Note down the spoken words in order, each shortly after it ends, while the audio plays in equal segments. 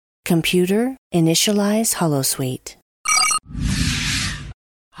Computer, initialize holosuite.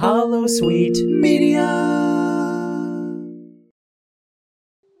 Holosuite Media.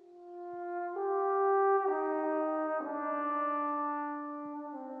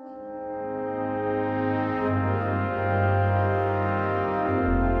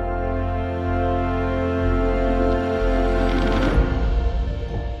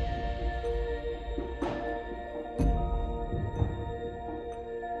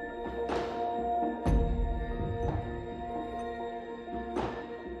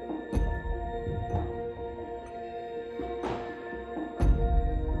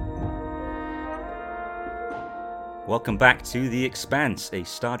 Welcome back to The Expanse, a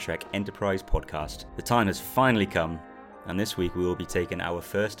Star Trek Enterprise podcast. The time has finally come, and this week we will be taking our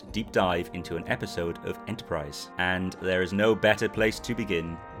first deep dive into an episode of Enterprise. And there is no better place to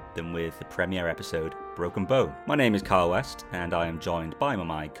begin than with the premiere episode, Broken Bow. My name is Carl West, and I am joined by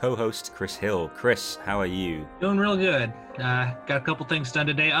my co-host, Kris Hill. Kris, how are you? Doing real good. Got a couple things done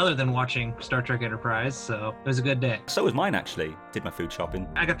today other than watching Star Trek Enterprise, so it was a good day. So was mine, actually. Did my food shopping.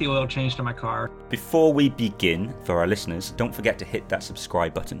 I got the oil changed on my car. Before we begin, for our listeners, don't forget to hit that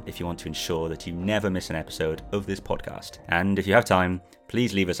subscribe button if you want to ensure that you never miss an episode of this podcast. And if you have time,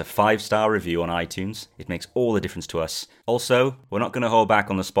 please leave us a 5-star review on iTunes. It makes all the difference to us. Also, we're not going to hold back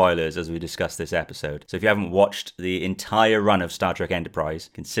on the spoilers as we discuss this episode. So if you haven't watched the entire run of Star Trek Enterprise,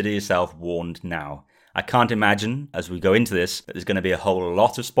 consider yourself warned now. I can't imagine, as we go into this, that there's going to be a whole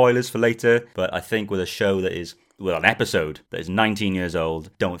lot of spoilers for later, but I think with a show that is, well, an episode that is 19 years old,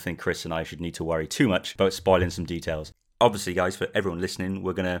 don't think Kris and I should need to worry too much about spoiling some details. Obviously, guys, for everyone listening,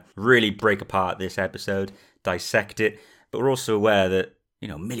 we're going to really break apart this episode, dissect it, but we're also aware that,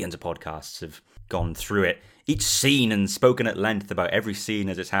 millions of podcasts have gone through it, each scene, and spoken at length about every scene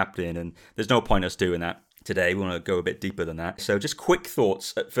as it's happening, and there's no point us doing that. Today, we want to go a bit deeper than that. So just quick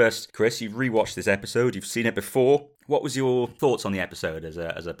thoughts at first. Kris, you've rewatched this episode. You've seen it before. What was your thoughts on the episode as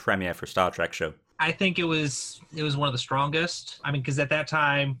a premiere for a Star Trek show? I think it was one of the strongest. I mean, because at that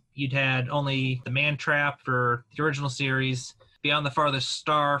time, you'd had only the Man Trap for the original series, Beyond the Farthest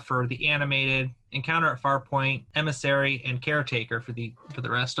Star for the animated, Encounter at Farpoint, Emissary, and Caretaker for the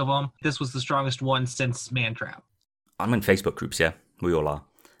rest of them. This was the strongest one since Man Trap. I'm in Facebook groups, yeah. We all are.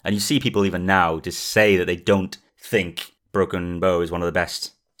 And you see people even now just say that they don't think Broken Bow is one of the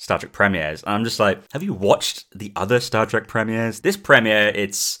best Star Trek premieres. And I'm just like, have you watched the other Star Trek premieres? This premiere,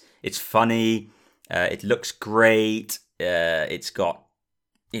 it's funny. It looks great. It's got,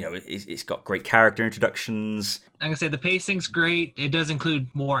 it's got great character introductions. Like I said, the pacing's great. It does include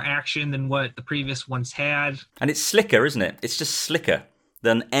more action than what the previous ones had. And it's slicker, isn't it? It's just slicker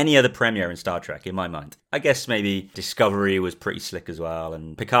than any other premiere in Star Trek, in my mind. I guess maybe Discovery was pretty slick as well,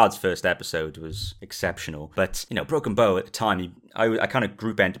 and Picard's first episode was exceptional. But, Broken Bow at the time, I kind of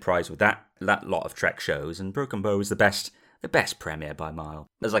group Enterprise with that lot of Trek shows, and Broken Bow was the best premiere by a mile.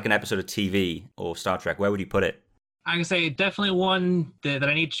 There's like an episode of TV or Star Trek, where would you put it? I can say definitely one that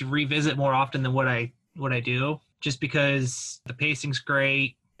I need to revisit more often than what I do, just because the pacing's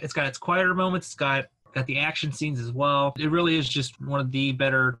great. It's got its quieter moments, it's got the action scenes as well. It really is just one of the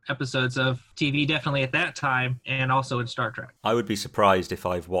better episodes of TV, definitely at that time, and also in Star Trek. I would be surprised if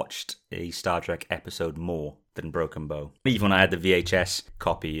I've watched a Star Trek episode more than Broken Bow. Even when I had the VHS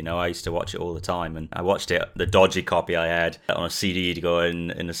copy, I used to watch it all the time, and I watched it, the dodgy copy I had on a CD to go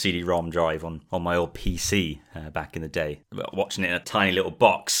in a CD-ROM drive on my old PC back in the day. Watching it in a tiny little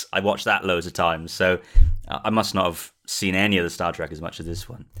box, I watched that loads of times, so I must not have seen any of the Star Trek as much as this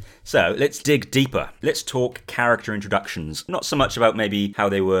one. So let's dig deeper. Let's talk character introductions. Not so much about maybe how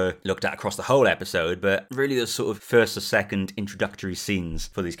they were looked at across the whole episode, but really the sort of first or second introductory scenes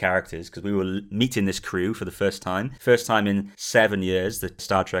for these characters, because we were meeting this crew for the first time. First time in 7 years that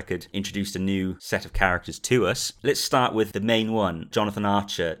Star Trek had introduced a new set of characters to us. Let's start with the main one, Jonathan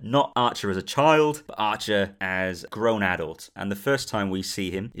Archer. Not Archer as a child, but Archer as a grown adult. And the first time we see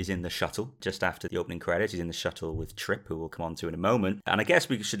him is in the shuttle, just after the opening credits. He's in the shuttle with Trip, who we'll come on to in a moment. And I guess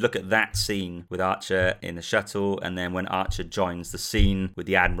we should look at that scene with Archer in the shuttle, and then when Archer joins the scene with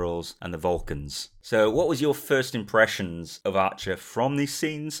the Admirals and the Vulcans. So what was your first impressions of Archer from these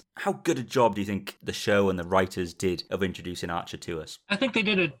scenes? How good a job do you think the show and the writers did of introducing Archer to us? I think they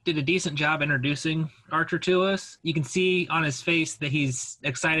did a decent job introducing Archer to us. You can see on his face that he's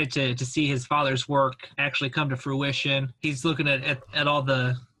excited to see his father's work actually come to fruition. He's looking at all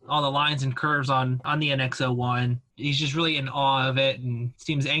the lines and curves on the NX-01. He's just really in awe of it and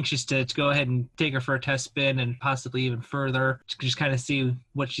seems anxious to go ahead and take her for a test spin and possibly even further to just kind of see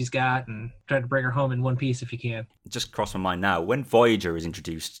what she's got and try to bring her home in one piece if he can. It just crossed my mind now. When Voyager is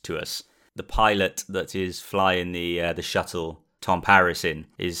introduced to us, the pilot that is flying the shuttle Tom Paris in,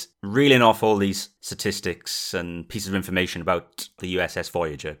 is reeling off all these statistics and pieces of information about the USS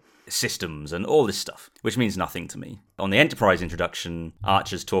Voyager systems and all this stuff, which means nothing to me. On the Enterprise introduction,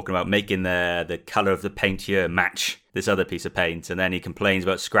 Archer's talking about making the colour of the paint here match this other piece of paint, and then he complains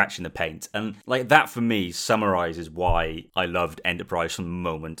about scratching the paint. And like that for me summarises why I loved Enterprise from the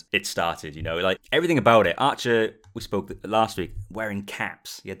moment it started, you know, like everything about it. Archer, we spoke last week, wearing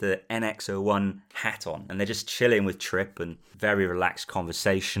caps. He had the NX-01 hat on, and they're just chilling with Trip and very relaxed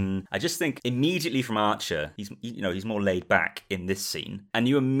conversation. I just think immediately from Archer, he's more laid back in this scene, and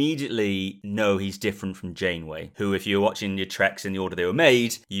you immediately know he's different from Janeway, who, if you're watching your treks in the order they were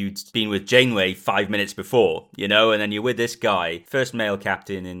made, you'd been with Janeway 5 minutes before, you know, and then you're with this guy, first male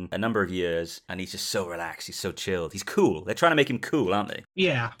captain in a number of years, and he's just so relaxed, he's so chilled, he's cool. They're trying to make him cool, aren't they?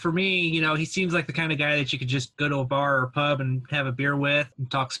 Yeah, for me, you know, he seems like the kind of guy that you could just go to a bar or a pub and have a beer with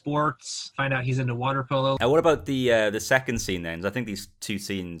and talk sports, find out he's into water polo. What about the second scene then? I think these two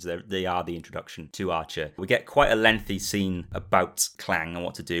scenes, they are the introduction to Archer. We get quite a lengthy scene about Clang and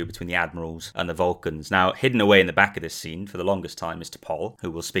what to do between the Admirals and the Vulcans. Now, hidden away in the back of this scene for the longest time is T'Pol,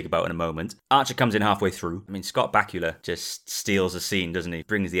 who we'll speak about in a moment. Archer comes in halfway through. I mean, Scott Bakula just steals the scene, doesn't he?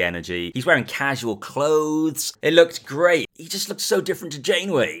 Brings the energy. He's wearing casual clothes. It looked great. He just looked so different to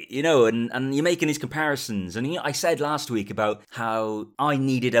Janeway, you know, and you're making these comparisons. And I said last week about how I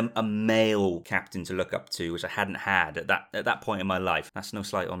needed a male captain to look up to, which I hadn't had at that point in my life. That's no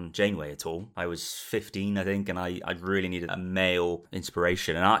slight on Janeway at all. I was 15, I think, and I really needed a male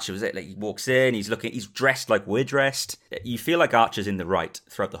inspiration. And Archer was it. Like, he walks in, he's dressed like we're dressed. You feel like Archer's in the right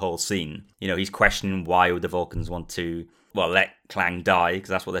throughout the whole scene. You know, he's questioning why would the Vulcans want to, well, let Clang die, because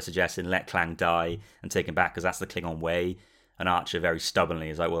that's what they're suggesting. Let Clang die and take him back, because that's the Klingon way. And Archer very stubbornly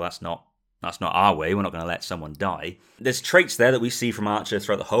is like, well, that's not our way. We're not going to let someone die. There's traits there that we see from Archer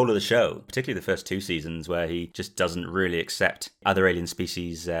throughout the whole of the show, particularly the first 2 seasons, where he just doesn't really accept other alien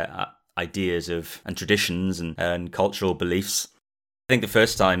species' ideas and traditions and cultural beliefs. I think the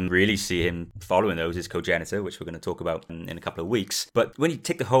first time we really see him following those is Cogenitor, which we're going to talk about in a couple of weeks. But when you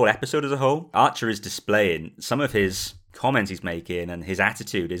take the whole episode as a whole, Archer is displaying some of his comments he's making, and his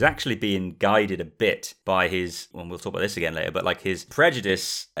attitude is actually being guided a bit by his, well, we'll talk about this again later, but like his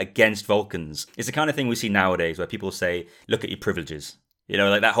prejudice against Vulcans. It's the kind of thing we see nowadays where people say, look at your privileges. You know,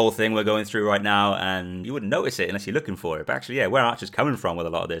 like that whole thing we're going through right now, and you wouldn't notice it unless you're looking for it. But actually, yeah, where Archer's coming from with a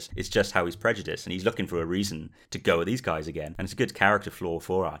lot of this, it's just how he's prejudiced, and he's looking for a reason to go with these guys again. And it's a good character flaw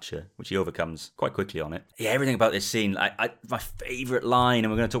for Archer, which he overcomes quite quickly on it. Yeah, everything about this scene, my favourite line,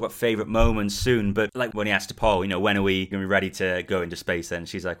 and we're going to talk about favourite moments soon, but like when he asked T'Pol, you know, when are we going to be ready to go into space then?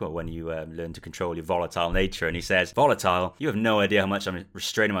 She's like, well, when you learn to control your volatile nature. And he says, volatile? You have no idea how much I'm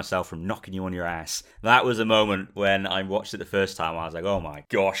restraining myself from knocking you on your ass. That was a moment when I watched it the first time, I was like, oh my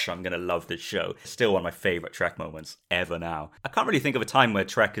gosh, I'm going to love this show. Still one of my favourite Trek moments ever now. I can't really think of a time where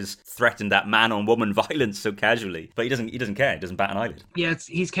Trek has threatened that man-on-woman violence so casually, but he doesn't care. He doesn't bat an eyelid. Yeah,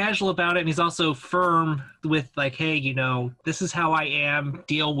 he's casual about it, and he's also firm with like, hey, you know, this is how I am.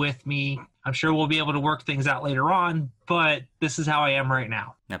 Deal with me. I'm sure we'll be able to work things out later on, but this is how I am right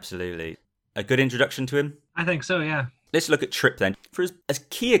now. Absolutely. A good introduction to him? I think so, yeah. Let's look at Trip then. For as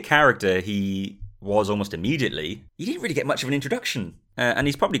key a character he was almost immediately, he didn't really get much of an introduction. And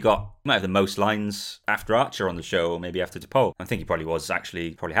he's probably might have the most lines after Archer on the show, or maybe after T'Pol. I think he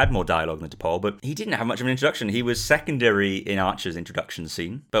probably had more dialogue than T'Pol, but he didn't have much of an introduction. He was secondary in Archer's introduction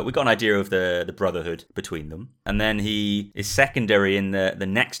scene, but we got an idea of the brotherhood between them. And then he is secondary in the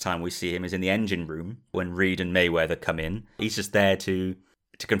next time we see him is in the engine room when Reed and Mayweather come in. He's just there to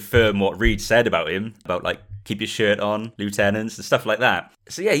confirm what Reed said about him, about like, keep your shirt on, lieutenants, and stuff like that.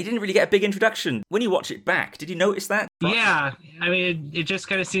 So yeah, he didn't really get a big introduction. When you watch it back, did you notice that? Yeah, I mean, it just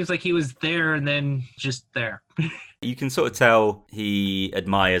kind of seems like he was there and then just there. You can sort of tell he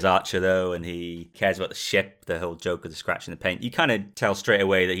admires Archer, though, and he cares about the ship, the whole joke of the scratching the paint. You kind of tell straight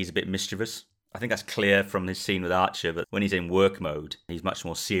away that he's a bit mischievous. I think that's clear from his scene with Archer, but when he's in work mode, he's much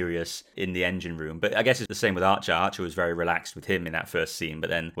more serious in the engine room. But I guess it's the same with Archer. Archer was very relaxed with him in that first scene, but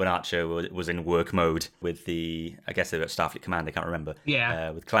then when Archer was in work mode with I guess they were at Starfleet Command, I can't remember. Yeah.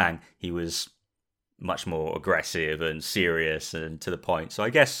 With Clang, he was much more aggressive and serious and to the point. So I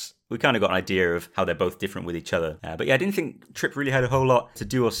guess we kind of got an idea of how they're both different with each other. But yeah, I didn't think Trip really had a whole lot to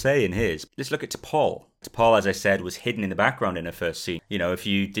do or say in his. Let's look at T'Pol. T'Pol, as I said, was hidden in the background in her first scene. You know, if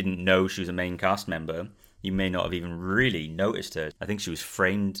you didn't know she was a main cast member, you may not have even really noticed her. I think she was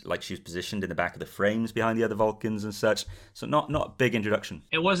framed, like she was positioned in the back of the frames behind the other Vulcans and such. So not a big introduction.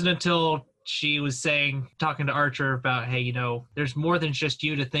 It wasn't until she was talking to Archer about, hey, you know, there's more than just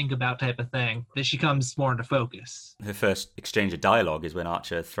you to think about type of thing, that she comes more into focus. Her first exchange of dialogue is when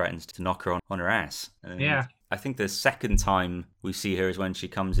Archer threatens to knock her on her ass. Yeah. I think the second time we see her is when she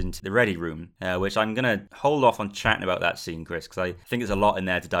comes into the ready room, which I'm going to hold off on chatting about that scene, Kris, because I think there's a lot in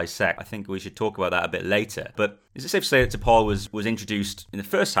there to dissect. I think we should talk about that a bit later. But is it safe to say that T'Pol was introduced in the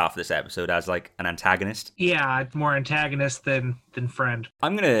first half of this episode as like an antagonist? Yeah, more antagonist than friend.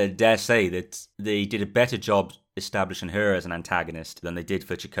 I'm going to dare say that they did a better job establishing her as an antagonist than they did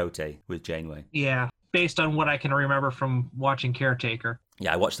for Chakotay with Janeway. Yeah, based on what I can remember from watching Caretaker.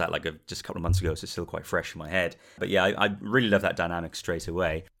 Yeah, I watched that just a couple of months ago, so it's still quite fresh in my head. But yeah, I really love that dynamic straight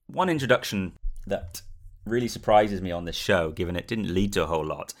away. One introduction that really surprises me on this show, given it didn't lead to a whole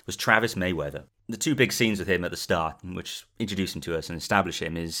lot, was Travis Mayweather. The two big scenes with him at the start, which introduce him to us and establish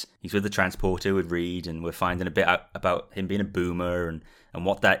him, is he's with the transporter with Reed, and we're finding a bit out about him being a boomer and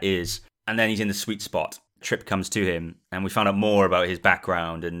what that is. And then he's in the sweet spot. Trip comes to him, and we found out more about his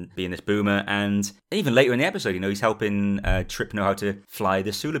background and being this boomer. And even later in the episode, he's helping Trip know how to fly the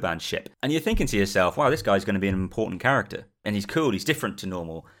Suliban ship. And you're thinking to yourself, wow, this guy's going to be an important character. And he's cool, he's different to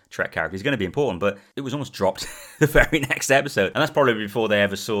normal Trek characters. He's going to be important, but it was almost dropped the very next episode. And that's probably before they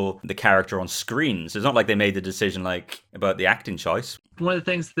ever saw the character on screen. So it's not like they made the decision about the acting choice. One of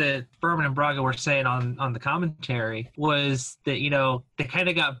the things that Berman and Braga were saying on the commentary was that, they kind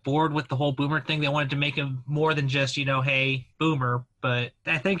of got bored with the whole boomer thing. They wanted to make him more than just, hey, boomer. But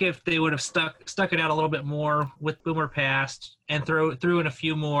I think if they would have stuck it out a little bit more with Boomer Past and threw in a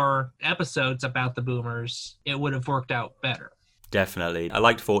few more episodes about the boomers, it would have worked out better. Definitely. I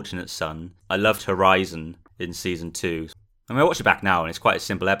liked Fortunate Son. I loved Horizon in season 2. I mean, I watched it back now and it's quite a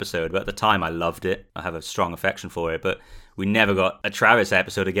simple episode, but at the time I loved it. I have a strong affection for it, but we never got a Travis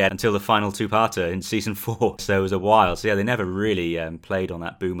episode again until the final two-parter in season 4. So it was a while. So yeah, they never really played on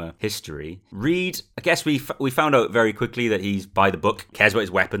that boomer history. Reed, I guess we found out very quickly that he's by the book, cares about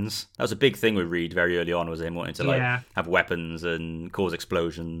his weapons. That was a big thing with Reed very early on, was him wanting to have weapons and cause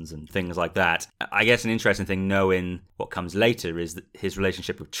explosions and things like that. I guess an interesting thing knowing what comes later is his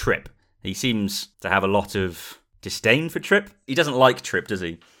relationship with Trip. He seems to have a lot of disdain for Trip. He doesn't like Trip, does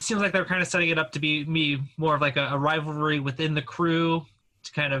he? Seems like they're kind of setting it up to be more of like a rivalry within the crew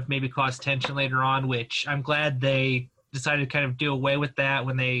to kind of maybe cause tension later on, which I'm glad they decided to kind of do away with that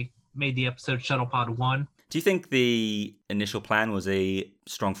when they made the episode Shuttlepod 1. Do you think the initial plan was a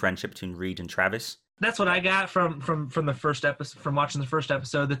strong friendship between Reed and Travis? That's what I got from the first episode, from watching the first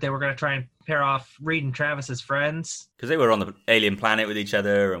episode, that they were going to try and pair off Reed and Travis as friends. Because they were on the alien planet with each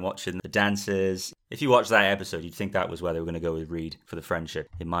other and watching the dances. If you watch that episode, you'd think that was where they were going to go with Reed for the friendship,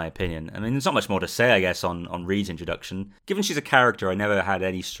 in my opinion. I mean, there's not much more to say, I guess, on Reed's introduction. Given she's a character I never had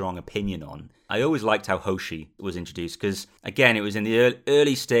any strong opinion on, I always liked how Hoshi was introduced, because, again, it was in the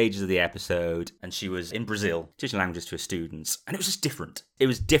early stages of the episode, and she was in Brazil, teaching languages to her students, and it was just different. It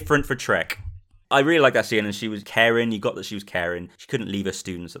was different for Trek. I really liked that scene, and she was caring. You got that she was caring. She couldn't leave her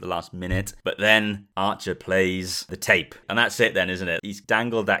students at the last minute. But then Archer plays the tape, and that's it then, isn't it? He's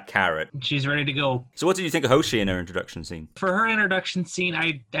dangled that carrot. She's ready to go. So what did you think of Hoshi in her introduction scene? For her introduction scene,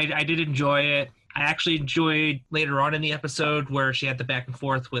 I did enjoy it. I actually enjoyed later on in the episode where she had the back and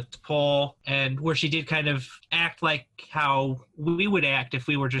forth with T'Pol, and where she did kind of act like how we would act if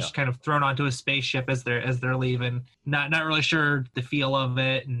we were just kind of thrown onto a spaceship as they're leaving. Not really sure the feel of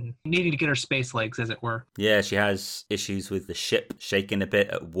it, and needing to get her space legs, as it were. Yeah, she has issues with the ship shaking a bit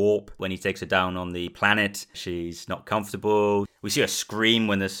at warp when he takes her down on the planet. She's not comfortable. We see her scream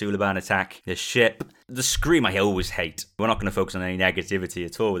when the Suliban attack the ship. The scream I always hate. We're not going to focus on any negativity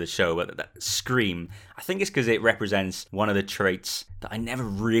at all with the show, but that scream, I think it's because it represents one of the traits that I never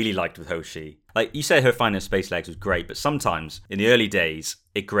really liked with Hoshi. Like, you say her finding her space legs was great, but sometimes, in the early days,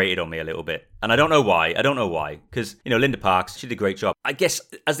 it grated on me a little bit. And I don't know why. Because, Linda Parks, she did a great job. I guess,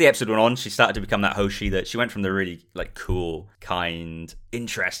 as the episode went on, she started to become that Hoshi that she went from the really, cool, kind,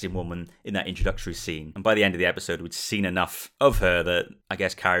 interesting woman in that introductory scene. And by the end of the episode, we'd seen enough of her that, I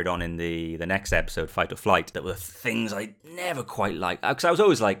guess, carried on in the next episode, Fight or Flight, that were things I never quite liked. Because I was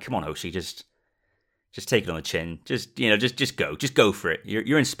always like, come on, Hoshi, just take it on the chin. Just go for it.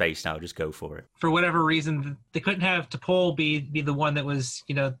 You're in space now. Just go for it. For whatever reason, they couldn't have T'Pol be the one that was,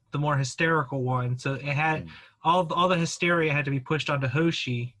 the more hysterical one. So it had all the hysteria had to be pushed onto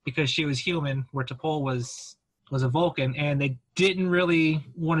Hoshi because she was human, where T'Pol was a Vulcan, and they didn't really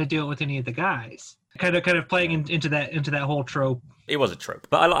want to do it with any of the guys. Kind of playing into that whole trope. It was a trope.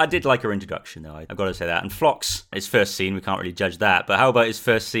 But I did like her introduction, though. I've got to say that. And Phlox, his first scene, we can't really judge that. But how about his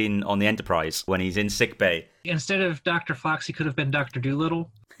first scene on the Enterprise when he's in sickbay? Instead of Dr. Phlox, he could have been Dr. Doolittle.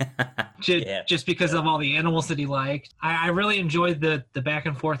 Just because of all the animals that he liked. I really enjoyed the back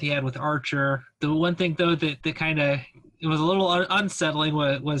and forth he had with Archer. The one thing, though, that kind of it was a little unsettling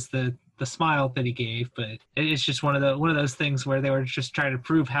was the smile that he gave, but it's just one of those things where they were just trying to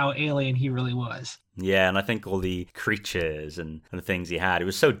prove how alien he really was. Yeah, and I think all the creatures and the things he had, it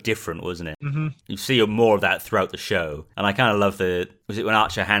was so different, wasn't it? Mm-hmm. You see more of that throughout the show. And I kind of love was it when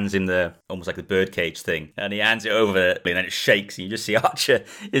Archer hands him almost like the birdcage thing, and he hands it over, and then it shakes, and you just see Archer,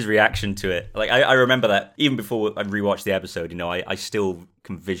 his reaction to it. Like, I remember that even before I rewatched the episode, I still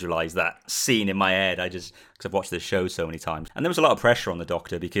can visualize that scene in my head. Because I've watched this show so many times. And there was a lot of pressure on the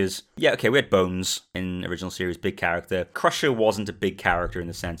Doctor because, we had Bones in the original series, big character. Crusher wasn't a big character in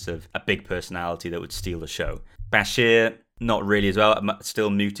the sense of a big personality that would steal the show. Bashir, not really as well,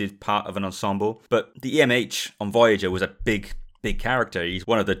 still muted part of an ensemble. But the EMH on Voyager was a big character. He's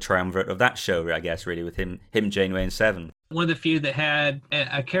one of the triumvirate of that show, I guess, really, with him, Janeway, and Seven. One of the few that had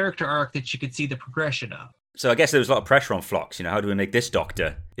a character arc that you could see the progression of. So I guess there was a lot of pressure on Phlox. How do we make this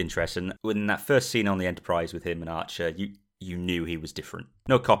Doctor interesting? When that first scene on the Enterprise with him and Archer, you knew he was different.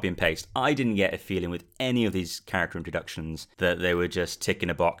 No copy and paste. I didn't get a feeling with any of these character introductions that they were just ticking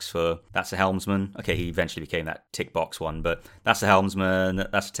a box for, that's a helmsman. Okay, he eventually became that tick box one, but that's a helmsman,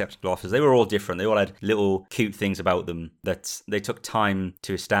 that's a technical officer. They were all different. They all had little cute things about them that they took time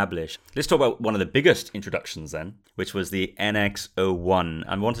to establish. Let's talk about one of the biggest introductions then, which was the NX-01.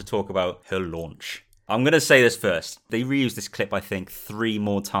 I want to talk about her launch. I'm going to say this first. They reused this clip, I think, 3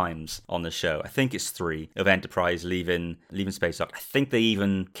 more times on the show. I think it's 3 of Enterprise leaving Space Dock. I think they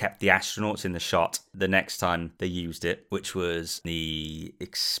even kept the astronauts in the shot the next time they used it, which was the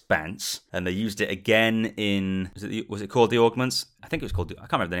Expanse. And they used it again in... Was it called The Augments? I think it was called... I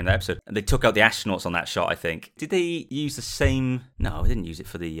can't remember the name of the episode. And they took out the astronauts on that shot, I think. Did they use the same... No, they didn't use it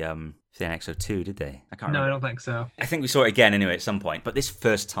for the NX-02, did they? I can't remember. No, I don't think so. I think we saw it again anyway at some point. But this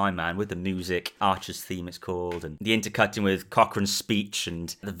first time, man, with the music, Archer's theme it's called, and the intercutting with Cochrane's speech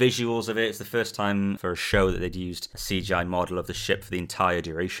and the visuals of it. It's the first time for a show that they'd used a CGI model of the ship for the entire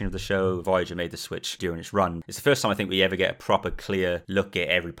duration of the show. Voyager made the switch during its run. It's the first time I think we ever get a proper, clear look at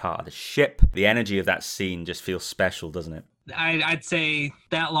every part of the ship. The energy of that scene just feels special, doesn't it? I'd say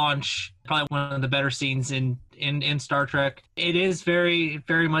that launch, probably one of the better scenes in Star Trek. It is very,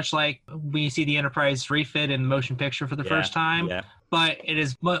 very much like when you see the Enterprise refit in motion picture for the first time. Yeah. But it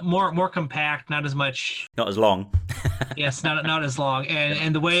is more compact, not as much. Not as long. Yes, not as long.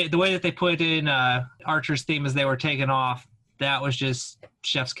 And the way that they put in Archer's theme as they were taking off, that was just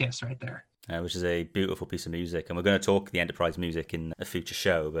chef's kiss right there. Which is a beautiful piece of music. And we're going to talk the Enterprise music in a future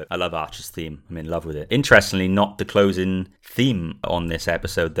show, but I love Archer's theme. I'm in love with it. Interestingly, not the closing theme on this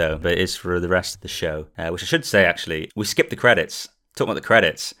episode, though, but it is for the rest of the show. Which I should say, actually, we skipped the credits. Talking about the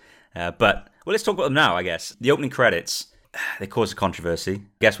credits. But let's talk about them now, I guess. The opening credits, they caused a controversy. I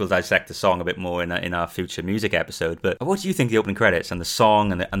guess we'll dissect the song a bit more in our future music episode. But what do you think of the opening credits and the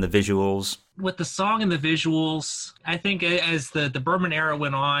song and the visuals? With the song and the visuals, I think as the Berman era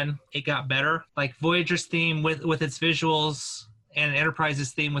went on, it got better. Like Voyager's theme with its visuals and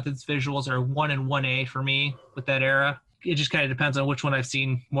Enterprise's theme with its visuals are 1 and 1A for me with that era. It just kind of depends on which one I've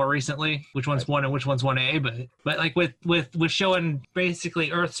seen more recently, which one's 1 and which one's 1A. But like with showing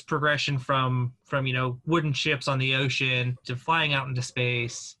basically Earth's progression from wooden ships on the ocean to flying out into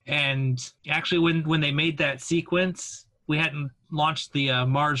space. And actually when they made that sequence, we hadn't launched the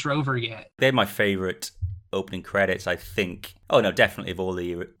Mars rover yet. They're my favorite opening credits, I think. Oh no, definitely of all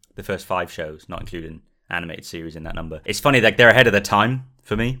the first 5 shows, not including animated series in that number. It's funny, like they're ahead of their time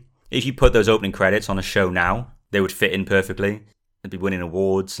for me. If you put those opening credits on a show now, they would fit in perfectly. They'd be winning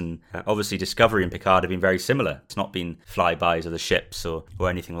awards, and obviously Discovery and Picard have been very similar. It's not been flybys of the ships or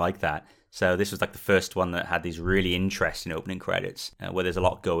anything like that. So this was like the first one that had these really interesting opening credits where there's a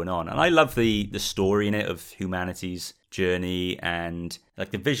lot going on. And I love the story in it of humanity's journey, and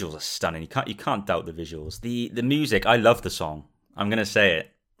like the visuals are stunning. You can't doubt the visuals. The music, I love the song. I'm going to say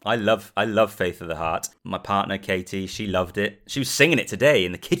it. I love Faith of the Heart. My partner, Katie, she loved it. She was singing it today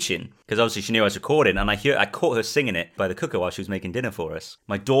in the kitchen because obviously she knew I was recording, and I caught her singing it by the cooker while she was making dinner for us.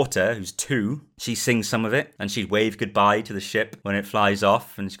 My daughter, who's 2, she sings some of it, and she'd wave goodbye to the ship when it flies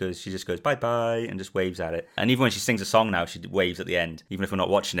off, and she just goes bye-bye and just waves at it. And even when she sings a song now, she waves at the end. Even if we're not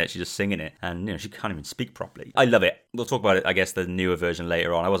watching it, she's just singing it, and she can't even speak properly. I love it. We'll talk about it, I guess, the newer version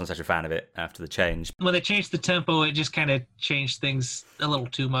later on. I wasn't such a fan of it after the change. When they changed the tempo, it just kind of changed things a little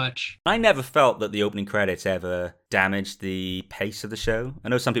too much. I never felt that the opening credits ever damaged the pace of the show. I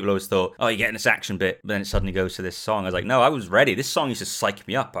know some people always thought, oh, you're getting this action bit, but then it suddenly goes to this song. I was like, no, I was ready. This song used to psych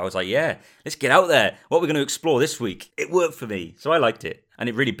me up. I was like, yeah, let's get out there. What are we going to explore this week? It worked for me. So I liked it. And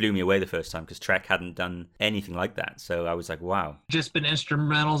it really blew me away the first time because Trek hadn't done anything like that. So I was like, wow. Just been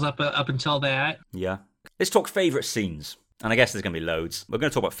instrumentals up until that. Yeah. Let's talk favourite scenes. And I guess there's going to be loads. We're going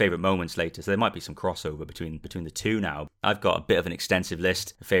to talk about favourite moments later, so there might be some crossover between the two now. I've got a bit of an extensive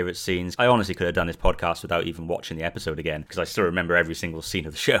list of favourite scenes. I honestly could have done this podcast without even watching the episode again, because I still remember every single scene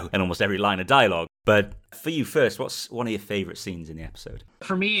of the show and almost every line of dialogue. But for you first, what's one of your favorite scenes in the episode?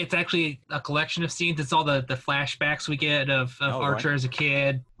 For me, it's actually a collection of scenes. It's all the flashbacks we get of Archer right. as a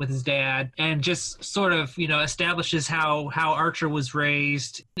kid with his dad, and just sort of, establishes how Archer was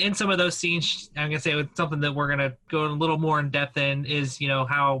raised. In some of those scenes, I'm going to say something that we're going to go a little more in depth in is,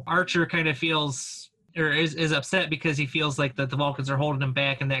 how Archer kind of feels or is upset because he feels like that the Vulcans are holding him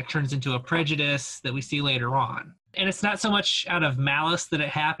back, and that turns into a prejudice that we see later on. And it's not so much out of malice that it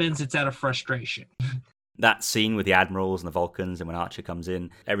happens, it's out of frustration. That scene with the admirals and the Vulcans and when Archer comes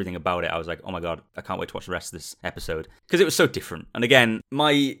in, everything about it, I was like, oh my god, I can't wait to watch the rest of this episode. Because it was so different. And again,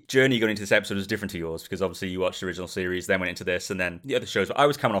 my journey going into this episode was different to yours, because obviously you watched the original series, then went into this, and then the other shows. But I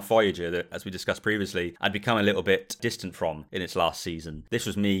was coming off Voyager, that, as we discussed previously, I'd become a little bit distant from in its last season. This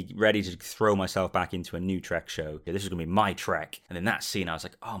was me ready to throw myself back into a new Trek show. Yeah, this was going to be my Trek. And in that scene, I was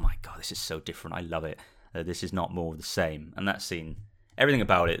like, oh my god, this is so different. I love it. This is not more of the same. And that scene, everything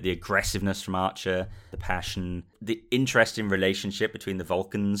about it, the aggressiveness from Archer, the passion, the interesting relationship between the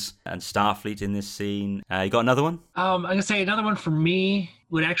Vulcans and Starfleet in this scene. You got another one? I'm going to say another one for me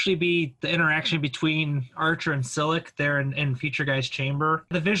would actually be the interaction between Archer and Silic there in Future Guy's chamber.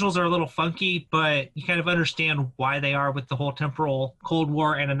 The visuals are a little funky, but you kind of understand why they are with the whole temporal Cold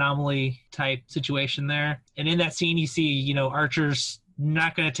War and anomaly type situation there. And in that scene, you see, Archer's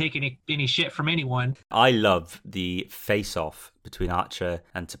not going to take any shit from anyone. I love the face-off between Archer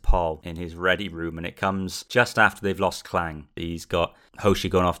and T'Pol in his ready room, and it comes just after they've lost Klang. He's got Hoshi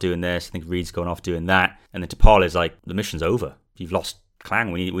going off doing this, I think Reed's going off doing that, and then T'Pol is like, the mission's over. You've lost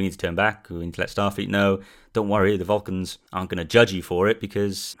Klang, we need to turn back, we need to let Starfleet know. Don't worry, the Vulcans aren't going to judge you for it,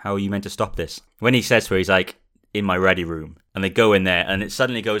 because how are you meant to stop this? When he says to her, he's like, in my ready room. And they go in there, and it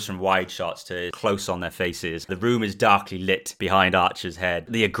suddenly goes from wide shots to close on their faces. The room is darkly lit behind Archer's head.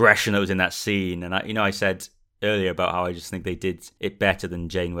 The aggression that was in that scene, and I said earlier about how I just think they did it better than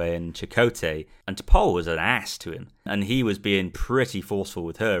Janeway and Chakotay. And T'Pol was an ass to him, and he was being pretty forceful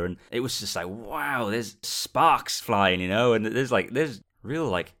with her, and it was just like, wow, there's sparks flying, and there's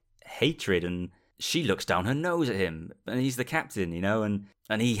real hatred, and she looks down her nose at him, and he's the captain,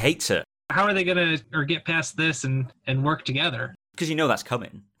 and he hates her. How are they going to get past this and work together? Because that's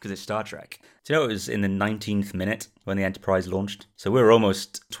coming, because it's Star Trek. Do you know it was in the 19th minute when the Enterprise launched? So we were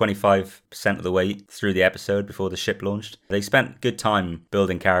almost 25% of the way through the episode before the ship launched. They spent good time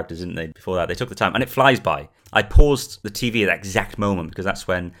building characters, didn't they, before that? They took the time, and it flies by. I paused the TV at that exact moment because that's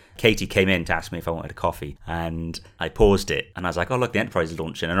when Katie came in to ask me if I wanted a coffee. And I paused it, and I was like, oh, look, the Enterprise is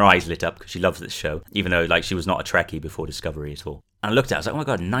launching. And her eyes lit up because she loves this show, even though she was not a Trekkie before Discovery at all. And I looked at it, I was like, oh my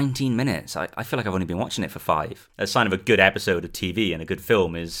god, 19 minutes. I feel like I've only been watching it for 5. A sign of a good episode of TV and a good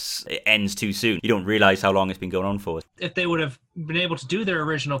film is it ends too soon. You don't realise how long it's been going on for. If they would have been able to do their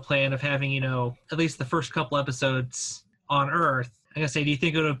original plan of having, at least the first couple episodes on Earth, I'm going to say, do you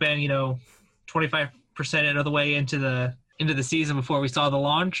think it would have been, 25% of the way into the season before we saw the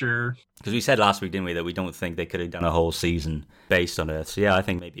launch? Or because we said last week, didn't we, that we don't think they could have done a whole season based on Earth. So yeah, I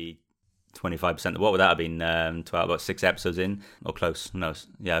think maybe 25%. What would that have been? 12, about 6 episodes in, or close? No,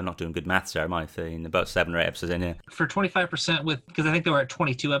 yeah, I'm not doing good maths there, am I? About 7 or 8 episodes in here. For 25% because I think they were at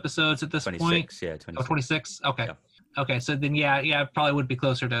 22 episodes at this 26, point. Yeah, 26. Oh, 26. Okay. Yeah. Okay, so then yeah, it probably would be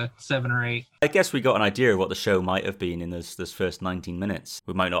closer to 7 or 8. I guess we got an idea of what the show might have been in those first 19 minutes.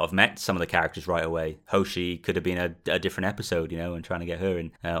 We might not have met some of the characters right away. Hoshi could have been a different episode, and trying to get her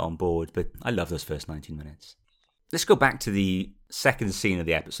in on board. But I love those first 19 minutes. Let's go back to the second scene of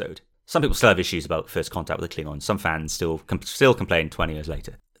the episode. Some people still have issues about first contact with the Klingons. Some fans still complain 20 years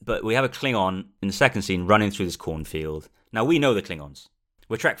later. But we have a Klingon in the second scene running through this cornfield. Now, we know the Klingons.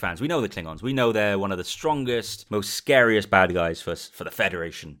 We're Trek fans. We know the Klingons. We know they're one of the strongest, most scariest bad guys for the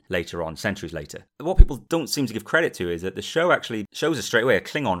Federation later on, centuries later. What people don't seem to give credit to is that the show actually shows us straight away a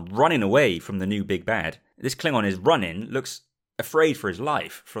Klingon running away from the new big bad. This Klingon is running, looks afraid for his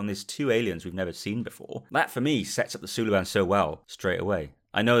life from these 2 aliens we've never seen before. That, for me, sets up the Suliban so well straight away.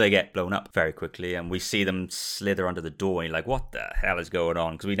 I know they get blown up very quickly, and we see them slither under the door, and you're like, what the hell is going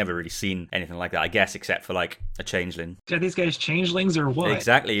on? Because we've never really seen anything like that, I guess, except for, a changeling. Are these guys changelings or what?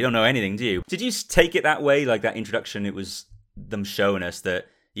 Exactly, you don't know anything, do you? Did you take it that way, that introduction, it was them showing us that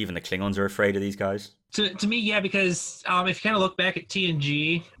even the Klingons are afraid of these guys? To me, yeah, because if you kind of look back at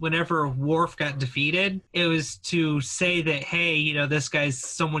TNG, whenever Worf got defeated, it was to say that, hey, this guy's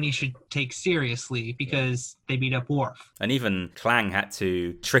someone you should take seriously because they beat up Worf. And even Klang had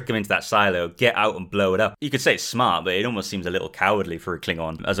to trick him into that silo, get out and blow it up. You could say it's smart, but it almost seems a little cowardly for a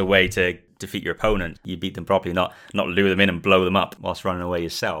Klingon as a way to defeat your opponent. You beat them properly, not lure them in and blow them up whilst running away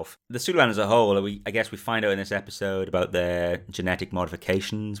yourself. The Suliban as a whole, I guess we find out in this episode about their genetic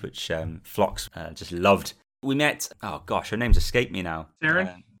modifications, which Phlox just loved. We met, oh gosh, her name's escaped me now.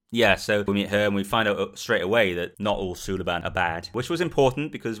 Saren? Yeah, so we meet her and we find out straight away that not all Suliban are bad, which was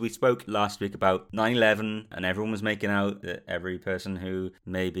important because we spoke last week about 9/11 and everyone was making out that every person who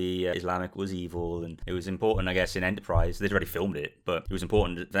may be Islamic was evil, and it was important, I guess, in Enterprise. They'd already filmed it, but it was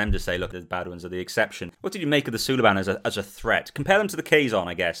important for them to say, look, the bad ones are the exception. What did you make of the Suliban as a threat? Compare them to the Kazon,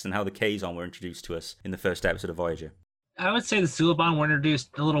 I guess, and how the Kazon were introduced to us in the first episode of Voyager. I would say the Suliban were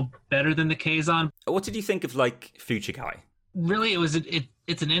introduced a little better than the Kazon. What did you think of, like, Future Guy? Really,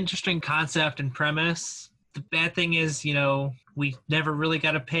 it's an interesting concept and premise. The bad thing is, we never really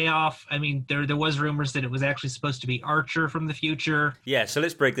got a payoff. I mean, there was rumors that it was actually supposed to be Archer from the future. Yeah, so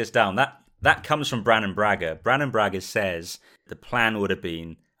let's break this down. That comes from Brannon Braga. Brannon Braga says the plan would have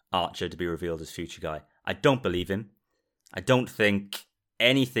been Archer to be revealed as Future Guy. I don't believe him. I don't think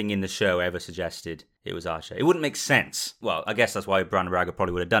anything in the show ever suggested it was Archer. It wouldn't make sense. Well, I guess that's why Brannon Braga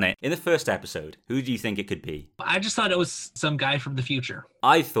probably would have done it. In the first episode, who do you think it could be? I just thought it was some guy from the future.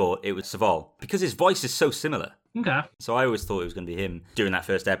 I thought it was Saval, because his voice is so similar. Okay. So I always thought it was going to be him during that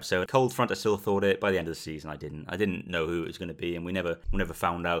first episode. Cold Front, I still thought it. By the end of the season, I didn't know who it was going to be, and we never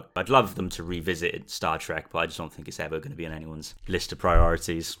found out. I'd love them to revisit Star Trek, but I just don't think it's ever going to be on anyone's list of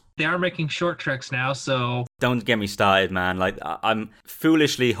priorities. They are making short treks now, so... Don't get me started, man. Like, I'm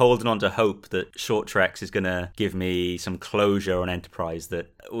foolishly holding on to hope that Short Treks is going to give me some closure on Enterprise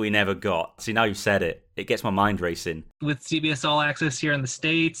that we never got. See, now you've said it. It gets my mind racing. With CBS All Access here in the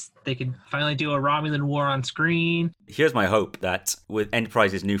States, they can finally do a Romulan war on screen. Here's my hope that with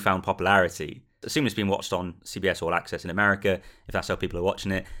Enterprise's newfound popularity, assuming it's been watched on CBS All Access in America, if that's how people are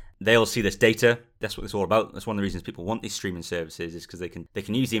watching it, they'll see this data. That's what it's all about. That's one of the reasons people want these streaming services, is because they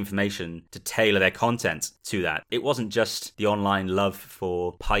can use the information to tailor their content to that. It wasn't just the online love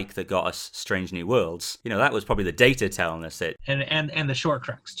for Pike that got us Strange New Worlds. That was probably the data telling us it. And the short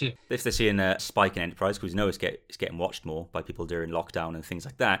treks too. If they're seeing a spike in Enterprise, because we know it's getting watched more by people during lockdown and things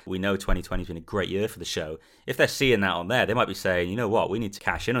like that, we know 2020 has been a great year for the show. If they're seeing that on there, they might be saying, you know what, we need to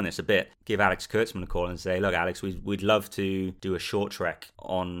cash in on this a bit. Give Alex Kurtzman a call and say, look, Alex, we'd love to do a short trek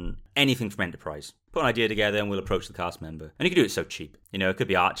on anything from Enterprise. Put an idea together and we'll approach the cast member. And you can do it so cheap. It could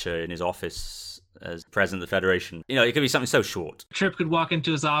be Archer in his office as president of the Federation. It could be something so short. Trip could walk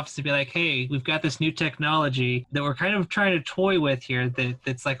into his office and be like, hey, we've got this new technology that we're kind of trying to toy with here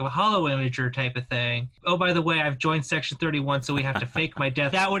that's like a holo imager type of thing. Oh, by the way, I've joined Section 31, so we have to fake my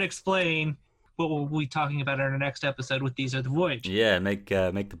death. That would explain what we'll be talking about in our next episode with These Are the Voyage. Yeah, make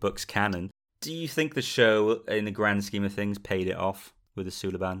the books canon. Do you think the show, in the grand scheme of things, paid it off with the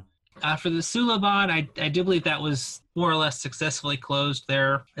Suliban? For the Suliban, I do believe that was more or less successfully closed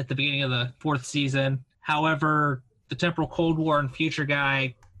there at the beginning of the fourth season. However, the Temporal Cold War and Future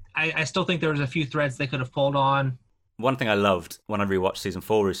Guy, I still think there was a few threads they could have pulled on. One thing I loved when I rewatched season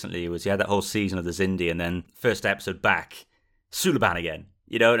 4 recently was you had that whole season of the Xindi, and then first episode back, Suliban again.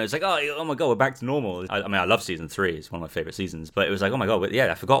 And it was like, oh my God, we're back to normal. I mean, I love season 3. It's one of my favorite seasons. But it was like, oh my God,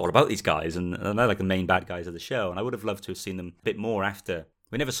 I forgot all about these guys. And they're like the main bad guys of the show. And I would have loved to have seen them a bit more after.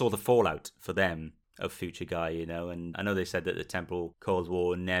 We never saw the fallout for them of Future Guy, and I know they said that the Temporal Cold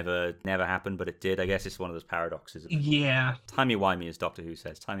War never happened, but it did. I guess it's one of those paradoxes. Yeah. Timey-wimey, as Doctor Who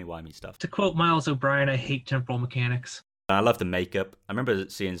says. Timey-wimey stuff. To quote Miles O'Brien, I hate temporal mechanics. I love the makeup. I remember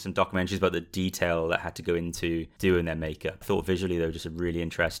seeing some documentaries about the detail that had to go into doing their makeup. I thought visually they were just really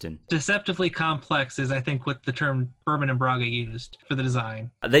interesting. Deceptively complex is, I think, what the term Berman and Braga used for the design.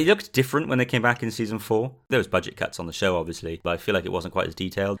 They looked different when they came back in season 4. There was budget cuts on the show, obviously, but I feel like it wasn't quite as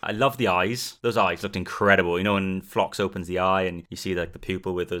detailed. I love the eyes. Those eyes looked incredible. When Phlox opens the eye and you see like the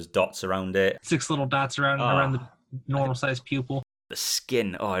pupil with those dots around it. 6 little dots around the normal-sized pupil. The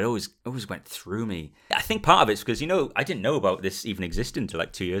skin, it always went through me. I think part of it's because, I didn't know about this even existing until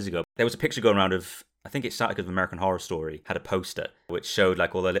like 2 years ago. There was a picture going around of, I think it started because American Horror Story had a poster which showed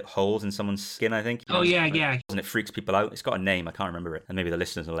like all the little holes in someone's skin, I think. Yeah. And it freaks people out. It's got a name, I can't remember it. And maybe the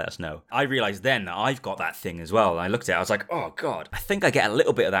listeners will let us know. I realised then that I've got that thing as well. And I looked at it, I was like, oh God. I think I get a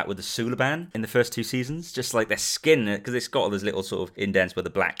little bit of that with the Suliban in the first 2 seasons. Just like their skin, because it's got all those little sort of indents where the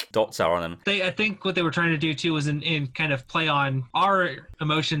black dots are on them. I think what they were trying to do too was in kind of play on our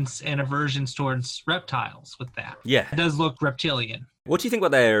emotions and aversions towards reptiles with that. Yeah. It does look reptilian. What do you think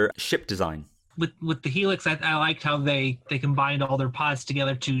about their ship design? With the Helix, I liked how they combined all their pods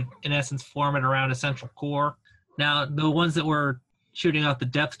together to, in essence, form it around a central core. Now, the ones that were shooting out the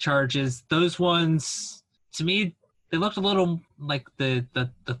depth charges, those ones, to me, they looked a little like the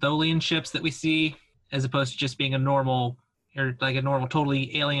Tholian ships that we see, as opposed to just being a normal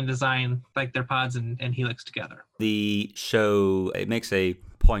totally alien design, like their pods and Helix together. The show, it makes a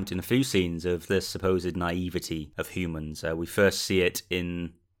point in a few scenes of the supposed naivety of humans. We first see it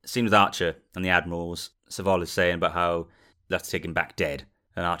in scene with Archer and the admirals. Saval is saying about how they have to take him back dead.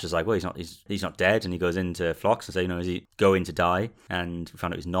 And Archer's like, well, he's not dead. And he goes into Phlox and says, is he going to die? And we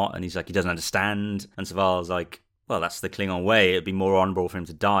found out he's not. And he's like, he doesn't understand. And Saval's like, well, that's the Klingon way. It'd be more honorable for him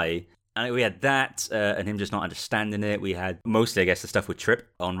to die. And we had that, and him just not understanding it. We had mostly, I guess, the stuff with Trip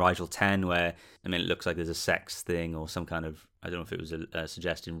on Rigel 10, where, it looks like there's a sex thing or some kind of, I don't know if it was a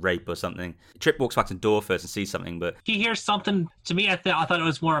suggestion, rape or something. Trip walks back to the door first and sees something, but... He hears something. To me, I thought it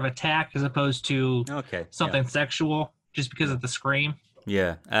was more of attack as opposed to something sexual, just because of the scream.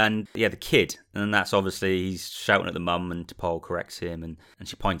 Yeah, and the kid, and that's obviously, he's shouting at the mum, and T'Pol corrects him, and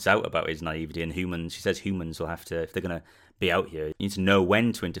she points out about his naivety, and humans, she says humans will have to, if they're going to be out here, you need to know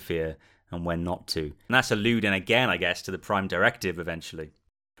when to interfere and when not to. And that's alluding again, I guess, to the Prime Directive eventually.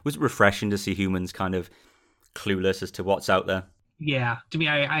 Was it refreshing to see humans kind of clueless as to what's out there? Yeah, to me,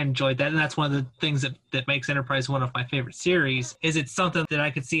 I enjoyed that, and that's one of the things that makes Enterprise one of my favorite series, is it's something that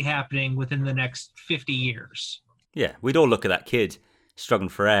I could see happening within the next 50 years. Yeah, we'd all look at that kid struggling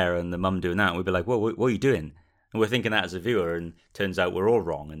for air and the mum doing that, and we'd be like, what are you doing? And we're thinking that as a viewer, and turns out we're all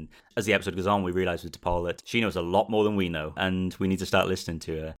wrong. And as the episode goes on, we realise with T'Pol that she knows a lot more than we know, and we need to start listening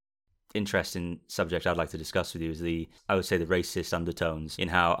to her. Interesting subject I'd like to discuss with you is the racist undertones in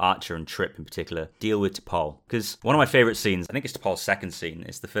how Archer and Trip in particular deal with T'Pol. Because one of my favourite scenes, I think it's T'Pol's second scene,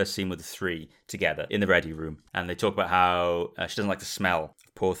 it's the first scene with the three together in the ready room. And they talk about how she doesn't like the smell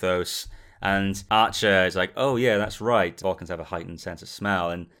of Porthos. And Archer is like, oh yeah, that's right. Vulcans have a heightened sense of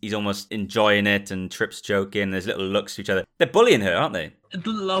smell. And he's almost enjoying it, and Trip's joking. There's little looks to each other. They're bullying her, aren't they? A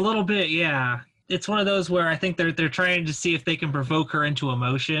little bit, yeah. It's one of those where I think they're trying to see if they can provoke her into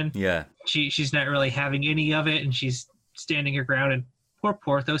emotion. Yeah. She's not really having any of it, and she's standing her ground. And poor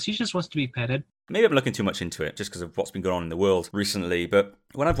Porthos, he just wants to be petted. Maybe I'm looking too much into it just because of what's been going on in the world recently, but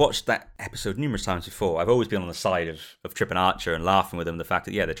when I've watched that episode numerous times before, I've always been on the side of Trip and Archer and laughing with them, the fact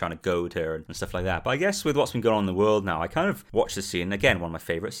that, they're trying to goad her and stuff like that. But I guess with what's been going on in the world now, I kind of watched the scene, again, one of my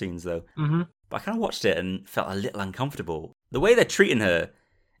favourite scenes though, but I kind of watched it and felt a little uncomfortable. The way they're treating her,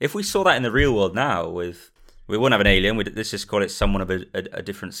 if we saw that in the real world now, we wouldn't have an alien, let's just call it someone of a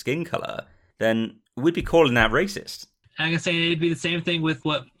different skin colour, then we'd be calling that racist. I can say it'd be the same thing with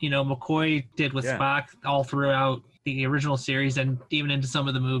what, McCoy did with Spock all throughout the original series and even into some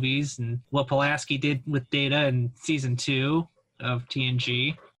of the movies, and what Pulaski did with Data in season 2 of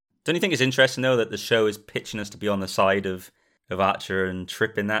TNG. Don't you think it's interesting, though, that the show is pitching us to be on the side of Archer and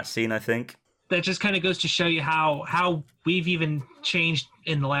Trip in that scene, I think? That just kind of goes to show you how we've even changed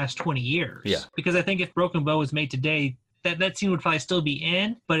in the last 20 years. Yeah. Because I think if Broken Bow was made today, that scene would probably still be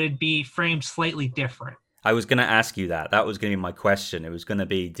in, but it'd be framed slightly different. I was going to ask you that. That was going to be my question. It was going to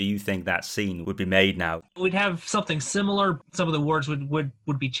be, do you think that scene would be made now? We'd have something similar. Some of the words would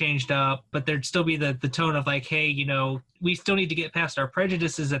be changed up, but there'd still be the tone of like, hey, we still need to get past our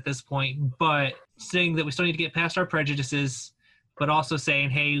prejudices at this point, but saying that we still need to get past our prejudices, but also saying,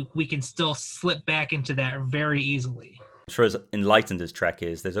 hey, we can still slip back into that very easily. I'm sure as enlightened as Trek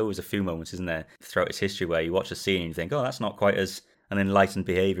is, there's always a few moments, isn't there, throughout its history where you watch a scene and you think, oh, that's not quite as an enlightened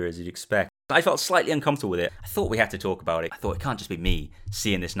behaviour as you'd expect. I felt slightly uncomfortable with it. I thought we had to talk about it. I thought it can't just be me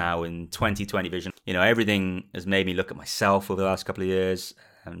seeing this now in 2020 vision. everything has made me look at myself over the last couple of years,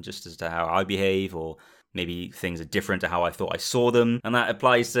 just as to how I behave, or maybe things are different to how I thought I saw them. And that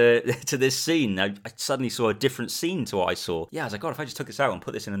applies to this scene. I suddenly saw a different scene to what I saw. Yeah, I was like, God, if I just took this out and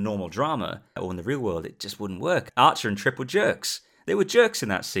put this in a normal drama or in the real world, it just wouldn't work. Archer and Trip were jerks. They were jerks in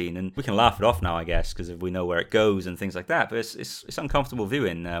that scene, and we can laugh it off now, I guess, because we know where it goes and things like that. But it's uncomfortable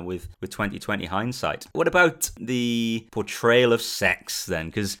viewing with 2020 hindsight. What about the portrayal of sex then?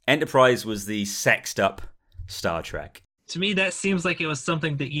 Because Enterprise was the sexed up Star Trek. To me, that seems like it was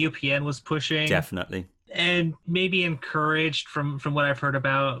something that UPN was pushing. Definitely. And maybe encouraged from what I've heard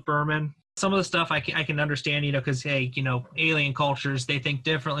about Berman. Some of the stuff I can understand, because, hey, alien cultures, they think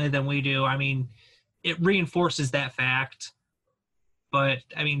differently than we do. I mean, it reinforces that fact. But,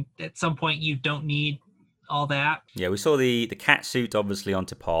 I mean, at some point, you don't need all that. Yeah, we saw the cat suit, obviously, on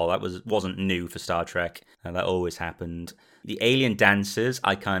T'Pol. That wasn't new for Star Trek, and that always happened. The alien dancers,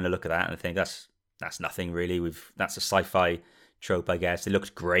 I kind of look at that and think that's nothing, really. That's a sci-fi trope, I guess. It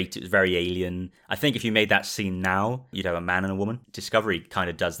looked great. It was very alien. I think if you made that scene now, you'd have a man and a woman. Discovery kind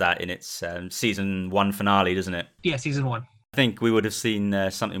of does that in its season 1 finale, doesn't it? Yeah, season 1. I think we would have seen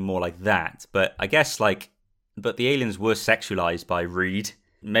something more like that. But I guess, but the aliens were sexualized by Reed.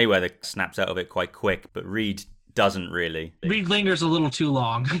 Mayweather snaps out of it quite quick, but Reed doesn't really. Reed lingers a little too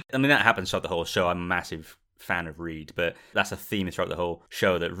long. I mean, that happens throughout the whole show. I'm a massive fan of Reed, but that's a theme throughout the whole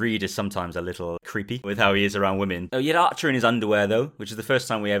show, that Reed is sometimes a little creepy with how he is around women. Oh, you had Archer in his underwear, though, which is the first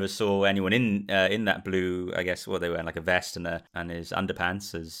time we ever saw anyone in that blue, I guess, they were wearing like a vest and his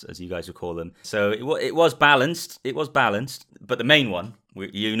underpants, as you guys would call them. So it was balanced. It was balanced. But the main one,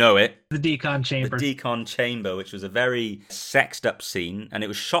 You know it. The decon chamber. The decon chamber, which was a very sexed up scene, and it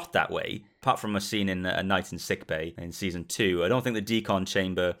was shot that way. Apart from a scene in A Night in Sickbay in season 2, I don't think the decon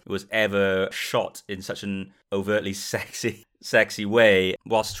chamber was ever shot in such an overtly sexy way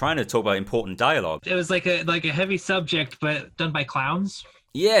whilst trying to talk about important dialogue. It was like a heavy subject, but done by clowns.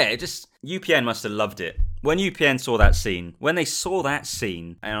 Yeah, UPN must have loved it. When UPN saw that scene,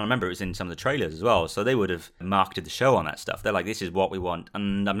 and I remember it was in some of the trailers as well, so they would have marketed the show on that stuff. They're like, this is what we want.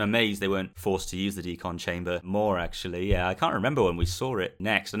 And I'm amazed they weren't forced to use the decon chamber more, actually. Yeah, I can't remember when we saw it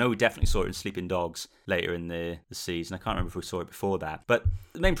next. I know we definitely saw it in Sleeping Dogs later in the season. I can't remember if we saw it before that. But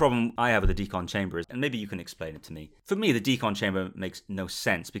the main problem I have with the decon chamber is, and maybe you can explain it to me. For me, the decon chamber makes no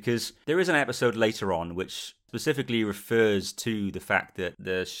sense because there is an episode later on which specifically refers to the fact that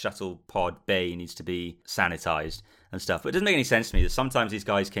the shuttle pod bay needs to be sanitized and stuff. But it doesn't make any sense to me that sometimes these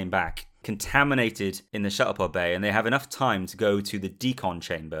guys came back contaminated in the shuttle pod bay and they have enough time to go to the decon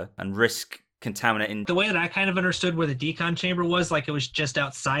chamber and risk contaminating. The way that I kind of understood where the decon chamber was, like it was just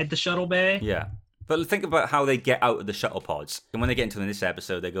outside the shuttle bay. Yeah. But think about how they get out of the shuttle pods. And when they get into this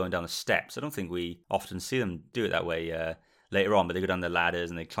episode, they're going down the steps. I don't think we often see them do it that way later on, but they go down the ladders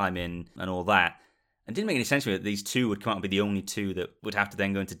and they climb in and all that. It didn't make any sense to me that these two would come out and be the only two that would have to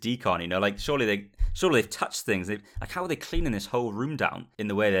then go into decon, you know? Like, surely they've touched things. Like, how are they cleaning this whole room down in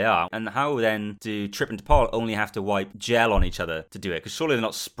the way they are? And how then do Trip and T'Pol only have to wipe gel on each other to do it? Because surely they're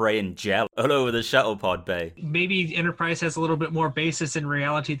not spraying gel all over the shuttle pod bay. Maybe Enterprise has a little bit more basis in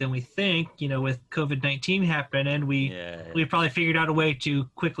reality than we think, you know, with COVID-19 happening. We probably figured out a way to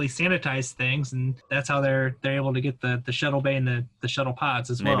quickly sanitize things, and that's how they're able to get the shuttle bay and the shuttle pods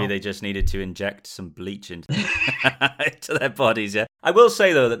as well. Maybe they just needed to inject some bleach into their bodies, yeah. I will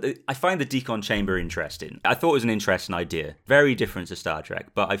say, though, that I find the decon chamber interesting. I thought it was an interesting idea. Very different to Star Trek,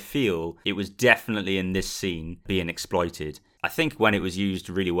 but I feel it was definitely in this scene being exploited. I think when it was used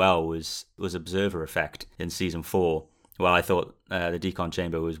really well was Observer Effect in season 4. Well, I thought the decon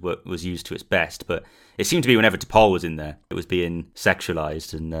chamber was used to its best, but it seemed to be whenever T'Pol was in there, it was being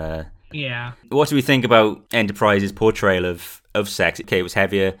sexualized. And yeah. What do we think about Enterprise's portrayal of sex? Okay, it was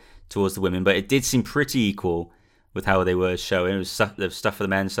heavier towards the women, but it did seem pretty equal with how they were showing. It was stuff for the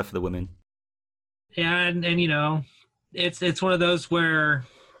men, stuff for the women. Yeah, and you know, it's one of those where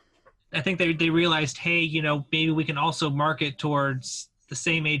I think they realized, hey, you know, maybe we can also market towards the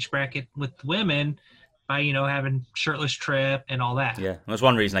same age bracket with women by, you know, having shirtless Trip and all that. Yeah, and that's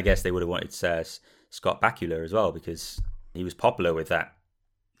one reason I guess they would have wanted Scott Bakula as well, because he was popular with that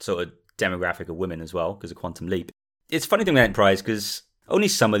sort of demographic of women as well, because of Quantum Leap. It's a funny thing with Enterprise, because only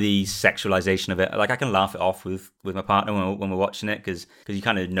some of the sexualization of it, like I can laugh it off with my partner when we're watching it, because you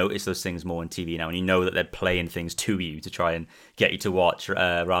kind of notice those things more on TV now, and you know that they're playing things to you to try and get you to watch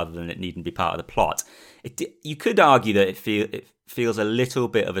rather than it needing to be part of the plot. You could argue that it feels a little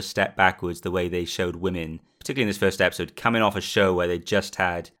bit of a step backwards the way they showed women, particularly in this first episode, coming off a show where they just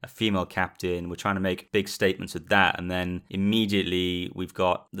had a female captain. We're trying to make big statements with that, and then immediately we've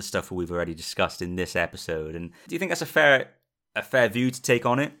got the stuff we've already discussed in this episode. And do you think that's a fair view to take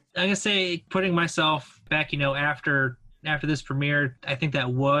on it? I'm gonna say, putting myself back, you know, after this premiere, I think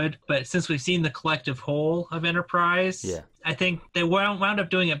that would. But since we've seen the collective whole of Enterprise, yeah, I think they wound up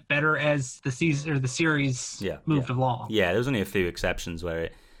doing it better as the season or the series moved along. Yeah, there was only a few exceptions where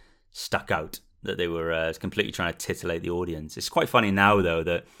it stuck out that they were completely trying to titillate the audience. It's quite funny now, though,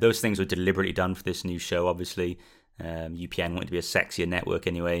 that those things were deliberately done for this new show. Obviously, UPN wanted to be a sexier network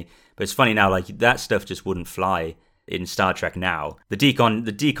anyway. But it's funny now, like that stuff just wouldn't fly in Star Trek now. The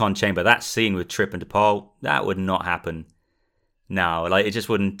decon chamber, that scene with Trip and T'Pol, that would not happen now. Like, it just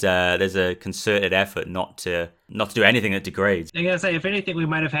wouldn't. There's a concerted effort not to do anything that degrades. I gotta say, if anything, we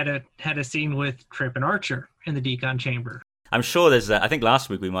might have had a scene with Trip and Archer in the decon chamber. I'm sure there's. I think last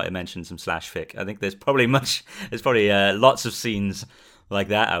week we might have mentioned some slash fic. I think there's probably lots of scenes like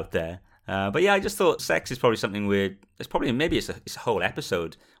that out there. But yeah, I just thought sex is probably something weird. Maybe it's a whole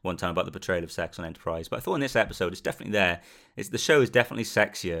episode one time about the portrayal of sex on Enterprise. But I thought in this episode it's definitely there. The show is definitely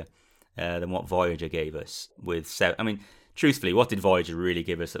sexier than what Voyager gave us. I mean, truthfully, what did Voyager really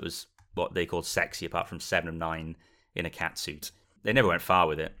give us that was what they called sexy, apart from 7 of 9 in a cat suit? They never went far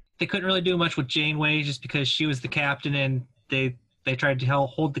with it. They couldn't really do much with Janeway just because she was the captain, and they tried to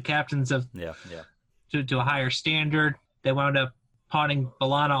hold the captains to a higher standard. They wound up pawning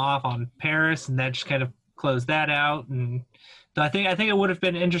B'Elanna off on Paris, and that just kind of closed that out. And so I think it would have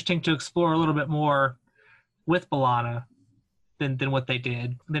been interesting to explore a little bit more with B'Elanna than what they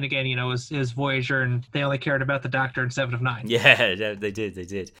did. Then again, it was Voyager, and they only cared about the Doctor and Seven of Nine. Yeah, they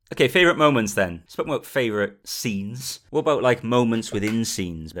did. Okay, favorite moments then. Spoke about favorite scenes. What about like moments within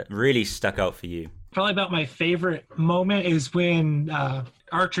scenes that really stuck out for you? Probably about my favorite moment is when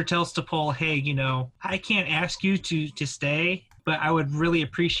Archer tells T'Pol, hey, I can't ask you to stay, but I would really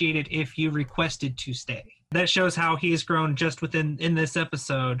appreciate it if you requested to stay. That shows how he has grown just in this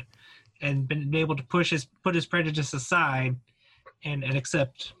episode and been able to put his prejudice aside and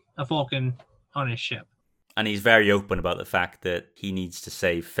accept a Vulcan on his ship. And he's very open about the fact that he needs to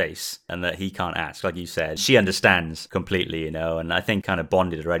save face and that he can't ask. Like you said, she understands completely, and I think kind of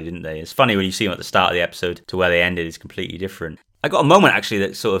bonded already, didn't they? It's funny when you see them at the start of the episode to where they ended is completely different. I got a moment actually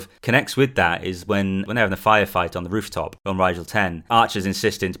that sort of connects with that is when they're having the firefight on the rooftop on Rigel 10. Archer's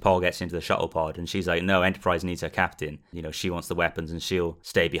insisting Paul gets into the shuttle pod and she's like, no, Enterprise needs her captain. She wants the weapons and she'll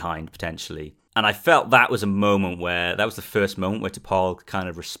stay behind potentially. And I felt that was a moment where, that was the first moment where T'Pol kind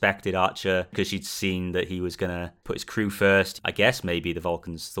of respected Archer because she'd seen that he was going to put his crew first. I guess maybe the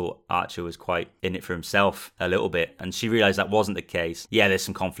Vulcans thought Archer was quite in it for himself a little bit. And she realised that wasn't the case. Yeah, there's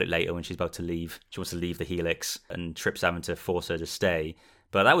some conflict later when she's about to leave. She wants to leave the Helix and Trip's having to force her to stay.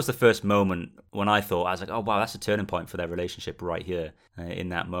 But that was the first moment when I thought, I was like, oh wow, that's a turning point for their relationship right here in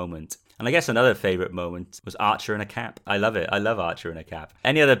that moment. And I guess another favourite moment was Archer in a cap. I love it. I love Archer in a cap.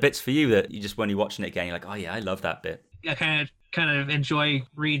 Any other bits for you that you just, when you're watching it again, you're like, oh yeah, I love that bit? I kind of enjoy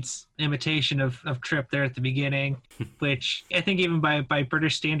Reed's imitation of Trip there at the beginning, which I think even by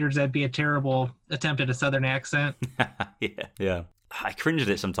British standards, that'd be a terrible attempt at a Southern accent. Yeah. I cringe at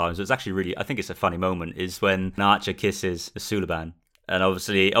it sometimes. It's actually really, I think it's a funny moment, is when Archer kisses a Suliban. And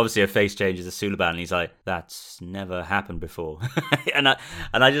obviously her face changes to Suliban, and he's like, "That's never happened before." and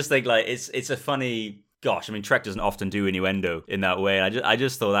I just think like it's a funny. Gosh, I mean, Trek doesn't often do innuendo in that way. I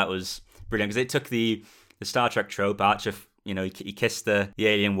just thought that was brilliant because it took the Star Trek trope. Archer, he kissed the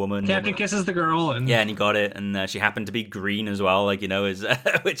alien woman. Captain kisses the girl, and and he got it, and she happened to be green as well, like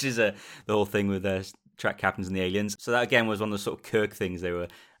which is the whole thing with Trek captains and the aliens. So that again was one of the sort of Kirk things they were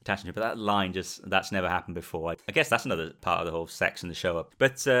attaching to, but that line that's never happened before. I guess that's another part of the whole sex in the show up.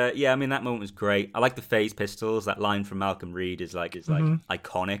 But yeah, I mean, that moment was great. I like the phase pistols. That line from Malcolm Reed is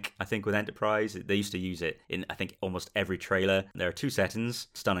iconic, I think, with Enterprise. They used to use it in, I think, almost every trailer. There are 2 settings,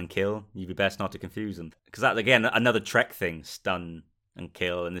 stun and kill. You'd be best not to confuse them. Because that, again, another Trek thing, stun and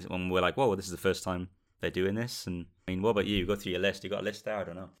kill. And this one we're like, whoa, this is the first time they're doing this. And I mean, what about you? Go through your list. You got a list there? I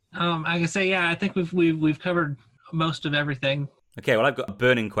don't know. I can say, yeah, I think we've covered most of everything. Okay, well, I've got a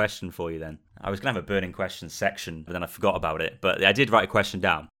burning question for you then. I was going to have a burning question section, but then I forgot about it. But I did write a question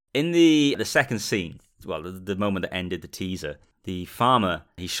down. In the second scene, well, the moment that ended the teaser, the farmer,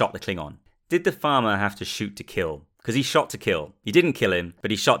 he shot the Klingon. Did the farmer have to shoot to kill? Because he shot to kill. He didn't kill him,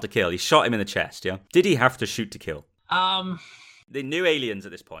 but he shot to kill. He shot him in the chest, yeah? Did he have to shoot to kill? They knew aliens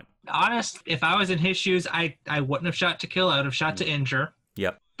at this point. Honest, if I was in his shoes, I wouldn't have shot to kill. I would have shot to injure.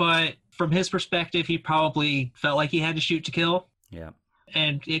 Yep. But from his perspective, he probably felt like he had to shoot to kill. Yeah.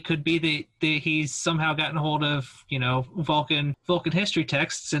 And it could be that he's somehow gotten a hold of, Vulcan history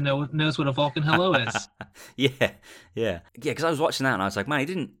texts and knows what a Vulcan hello is. Yeah. Because I was watching that and I was like, man, he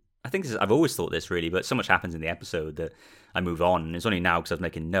didn't. I think I've always thought this really, but so much happens in the episode that I move on. And it's only now because I was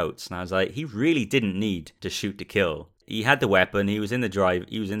making notes. And I was like, he really didn't need to shoot to kill. He had the weapon. He was in the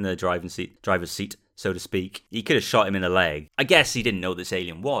driver's seat, so to speak. He could have shot him in the leg. I guess he didn't know what this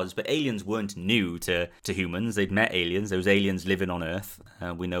alien was, but aliens weren't new to humans. They'd met aliens. There was aliens living on Earth.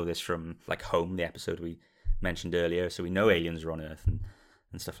 We know this from like Home, the episode we mentioned earlier. So we know aliens are on Earth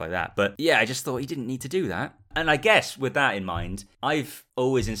and stuff like that. But yeah, I just thought he didn't need to do that. And I guess with that in mind, I've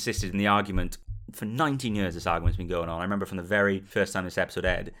always insisted in the argument. For 19 years, this argument's been going on. I remember from the very first time this episode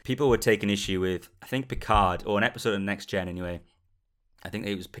aired, people were taking issue with, I think, Picard, or an episode of Next Gen anyway. I think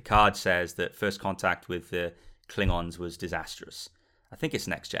it was Picard says that first contact with the Klingons was disastrous. I think it's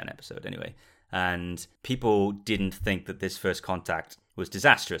Next Gen episode anyway. And people didn't think that this first contact was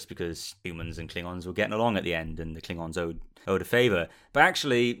disastrous because humans and Klingons were getting along at the end and the Klingons owed a favour. But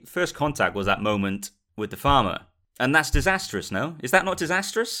actually, first contact was that moment with the farmer. And that's disastrous, no? Is that not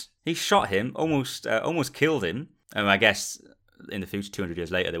disastrous? He shot him, almost killed him. And I guess in the future, 200 years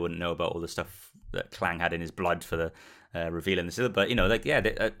later, they wouldn't know about all the stuff that Klang had in his blood for the revealing this. But, a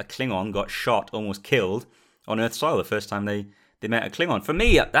Klingon got shot, almost killed on Earth soil the first time they met a Klingon. For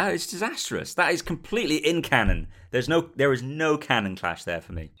me, that is disastrous. That is completely in canon. There is no canon clash there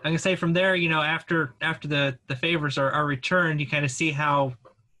for me. I can say from there, after the favors are returned, you kind of see how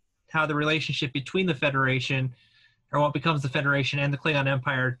the relationship between the Federation, or what becomes the Federation and the Klingon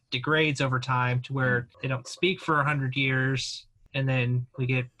Empire, degrades over time to where they don't speak for 100 years, and then we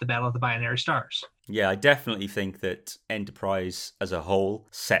get the Battle of the Binary Stars. Yeah, I definitely think that Enterprise as a whole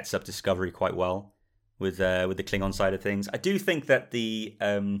sets up Discovery quite well with the Klingon side of things. I do think that it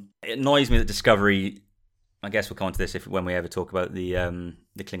annoys me that Discovery. I guess we'll come on to this when we ever talk about the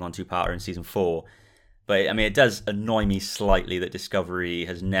Klingon two-parter in season 4. But I mean, it does annoy me slightly that Discovery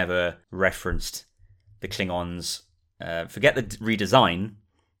has never referenced the Klingons. Forget the redesign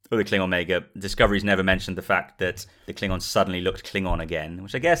of the Klingon makeup. Discovery's never mentioned the fact that the Klingons suddenly looked Klingon again,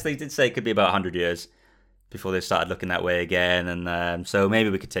 which I guess they did say could be about 100 years before they started looking that way again. And so maybe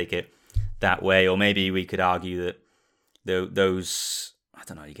we could take it that way, or maybe we could argue that those, I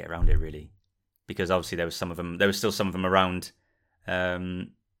don't know how you get around it really, because obviously there was still some of them around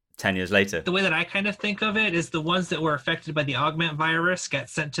 10 years later. The way that I kind of think of it is the ones that were affected by the augment virus got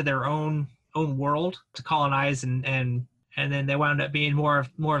sent to their own world to colonize, and then they wound up being more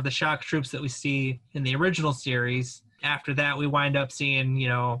of the shock troops that we see in the original series. After that, we wind up seeing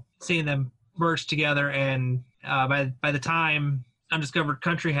them merge together, and by the time Undiscovered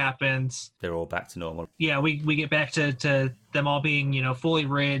Country happens, they're all back to normal. Yeah, we get back to them all being fully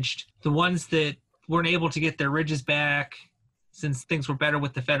ridged. The ones that weren't able to get their ridges back, since things were better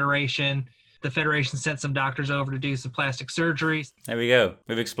with the Federation sent some doctors over to do some plastic surgery. There we go.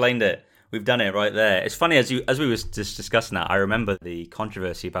 We've explained it. We've done it right there. It's funny, as we were just discussing that, I remember the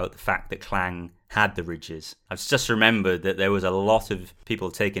controversy about the fact that Clang had the ridges. I've just remembered that there was a lot of people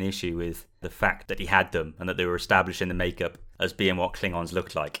taking issue with the fact that he had them and that they were establishing the makeup as being what Klingons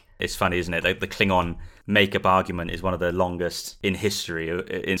looked like. It's funny, isn't it? Like, the Klingon makeup argument is one of the longest in history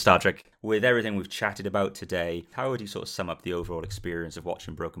in Star Trek. With everything we've chatted about today, how would you sort of sum up the overall experience of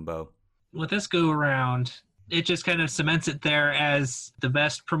watching Broken Bow? With this go around, it just kind of cements it there as the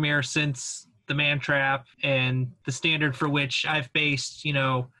best premiere since The Man Trap, and the standard for which I've based,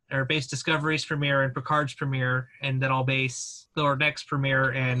 Discovery's premiere and Picard's premiere, and then I'll base Lower Decks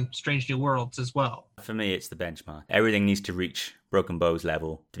premiere and Strange New Worlds as well. For me, it's the benchmark. Everything needs to reach Broken Bow's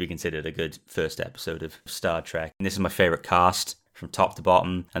level to be considered a good first episode of Star Trek. And this is my favorite cast from top to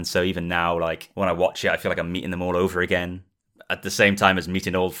bottom, and so even now, like, when I watch it, I feel like I'm meeting them all over again. At the same time as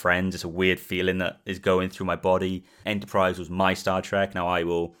meeting old friends, it's a weird feeling that is going through my body. Enterprise was my Star Trek. Now I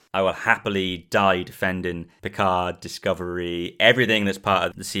will happily die defending Picard, Discovery, everything that's part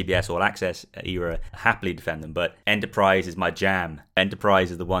of the CBS All Access era. Happily defend them, but Enterprise is my jam.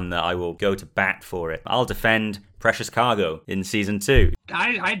 Enterprise is the one that I will go to bat for it. I'll defend Precious Cargo in season 2.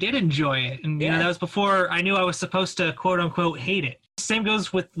 I did enjoy it, and that was before I knew I was supposed to quote unquote hate it. Same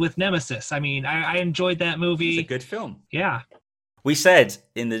goes with Nemesis. I mean, I enjoyed that movie. It's a good film. Yeah. We said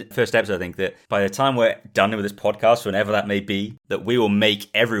in the first episode, I think, that by the time we're done with this podcast, whenever that may be, that we will make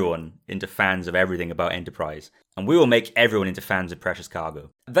everyone into fans of everything about Enterprise. And we will make everyone into fans of Precious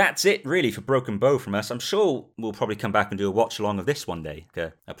Cargo. That's it, really, for Broken Bow from us. I'm sure we'll probably come back and do a watch-along of this one day,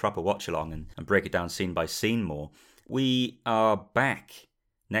 a proper watch-along, and break it down scene by scene more. We are back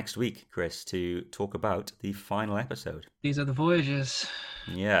next week, Kris, to talk about the final episode. These are the voyages.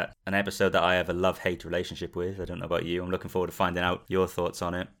 Yeah, an episode that I have a love-hate relationship with. I don't know about you. I'm looking forward to finding out your thoughts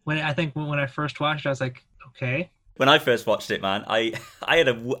on it. When I first watched it, I was like, okay. When I first watched it, man, I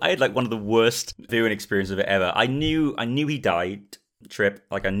had like one of the worst viewing experiences of it ever. I knew he died, Trip.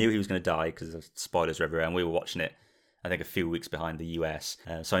 Like, I knew he was going to die because the spoilers were everywhere, and we were watching it, I think, a few weeks behind the US.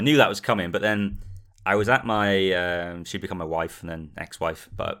 So I knew that was coming, but then I was at my, she'd become my wife and then ex-wife,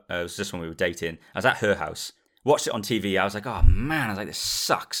 but it was just when we were dating. I was at her house, watched it on TV. I was like, oh man, I was like, this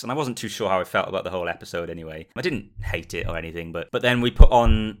sucks. And I wasn't too sure how I felt about the whole episode anyway. I didn't hate it or anything, but then we put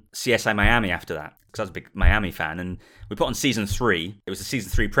on CSI Miami after that, because I was a big Miami fan, and we put on season 3. It was the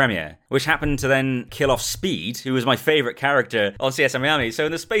season 3 premiere, which happened to then kill off Speed, who was my favourite character on CSI Miami. So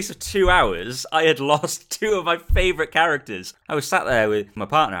in the space of 2 hours, I had lost 2 of my favourite characters. I was sat there with my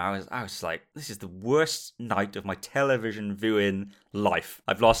partner. I was like, this is the worst night of my television viewing life.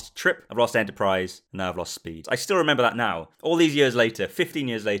 I've lost Trip, I've lost Enterprise, and now I've lost Speed. I still remember that now. All these years later, 15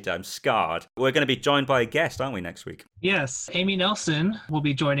 years later, I'm scarred. We're going to be joined by a guest, aren't we, next week? Yes, Amy Nelson will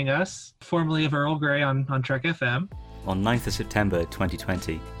be joining us, formerly of Earl Grey on Trek FM. On 9th of September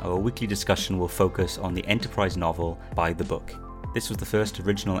 2020, our weekly discussion will focus on the Enterprise novel By the Book. This was the first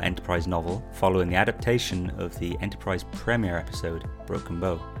original Enterprise novel following the adaptation of the Enterprise premiere episode, Broken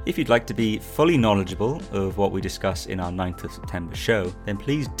Bow. If you'd like to be fully knowledgeable of what we discuss in our 9th of September show, then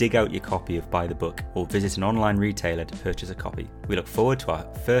please dig out your copy of By the Book or visit an online retailer to purchase a copy. We look forward to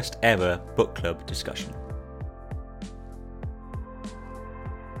our first ever book club discussion.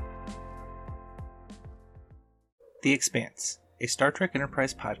 The Expanse, a Star Trek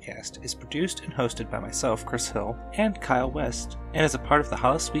Enterprise podcast, is produced and hosted by myself, Kris Hill, and Kyle West, and is a part of the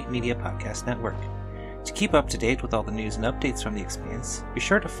Holosuite Media Podcast Network. To keep up to date with all the news and updates from The Expanse, be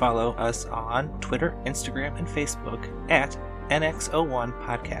sure to follow us on Twitter, Instagram, and Facebook at NX01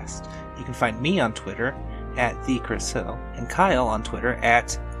 Podcast. You can find me on Twitter at @TheChrisHill and Kyle on Twitter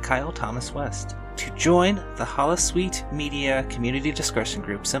at Kyle Thomas West. To join the Holosuite Media Community Discussion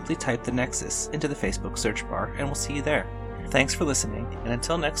Group, simply type the Nexus into the Facebook search bar and we'll see you there. Thanks for listening, and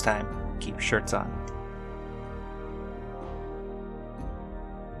until next time, keep your shirts on.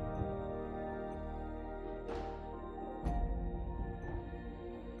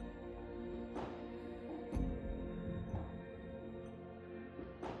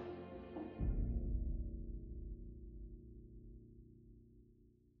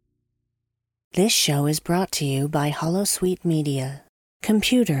 This show is brought to you by Holosuite Media.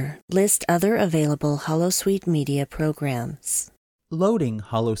 Computer, list other available Holosuite Media programs. Loading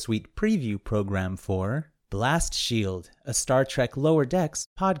Holosuite preview program for Blast Shield, a Star Trek Lower Decks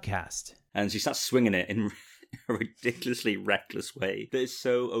podcast. And she starts swinging it in a ridiculously reckless way that is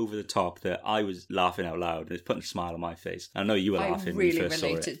so over the top that I was laughing out loud and it's putting a smile on my face. I know you were laughing when you first saw it.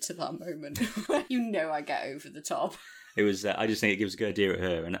 I really related to that moment. You know I get over the top. It was, I just think it gives a good idea of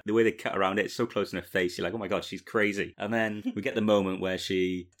her. And the way they cut around it, it's so close in her face. You're like, oh my God, she's crazy. And then we get the moment where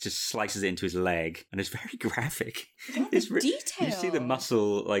she just slices it into his leg. And it's very graphic. It's detail. You see the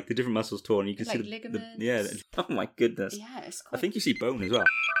muscle, like the different muscles torn. You can like see ligaments. yeah. Oh my goodness. Yeah, it's I think you see bone as well.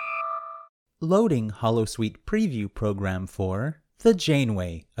 Loading Holosuite preview program for The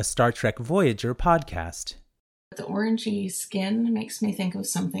Janeway, a Star Trek Voyager podcast. The orangey skin makes me think of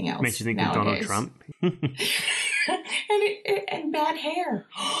something else. Makes you think nowadays. of Donald Trump. and bad hair.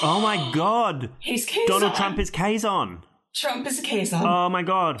 Oh my God! He's Kazon. Donald Trump is Kazon. Trump is a Kazon. Oh my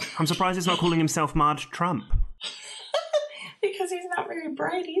God! I'm surprised he's not calling himself Marge Trump. Because he's not very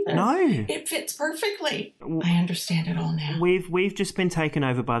bright either. No. It fits perfectly. I understand it all now. We've just been taken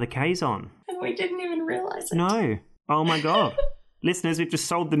over by the Kazon. And we didn't even realize it. No. Oh my God. Listeners, we've just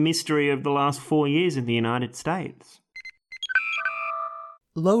solved the mystery of the last 4 years in the United States.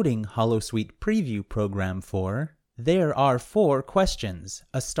 Loading Holosuite preview program for There Are 4 Questions,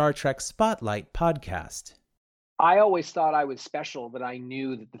 a Star Trek Spotlight podcast. I always thought I was special that I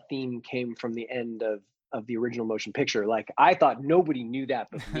knew that the theme came from the end of the original motion picture. Like, I thought nobody knew that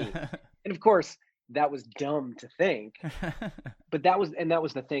but me. And of course, that was dumb to think. But that was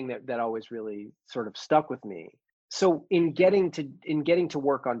the thing that always really sort of stuck with me. So in getting to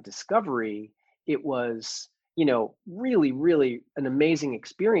work on Discovery, it was, really, really an amazing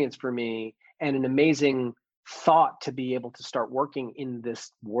experience for me and an amazing thought to be able to start working in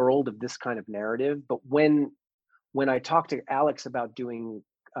this world of this kind of narrative. But when I talked to Alex about doing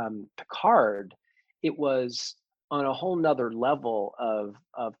Picard, it was on a whole nother level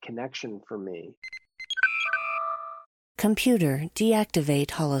of connection for me. Computer,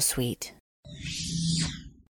 deactivate Holosuite.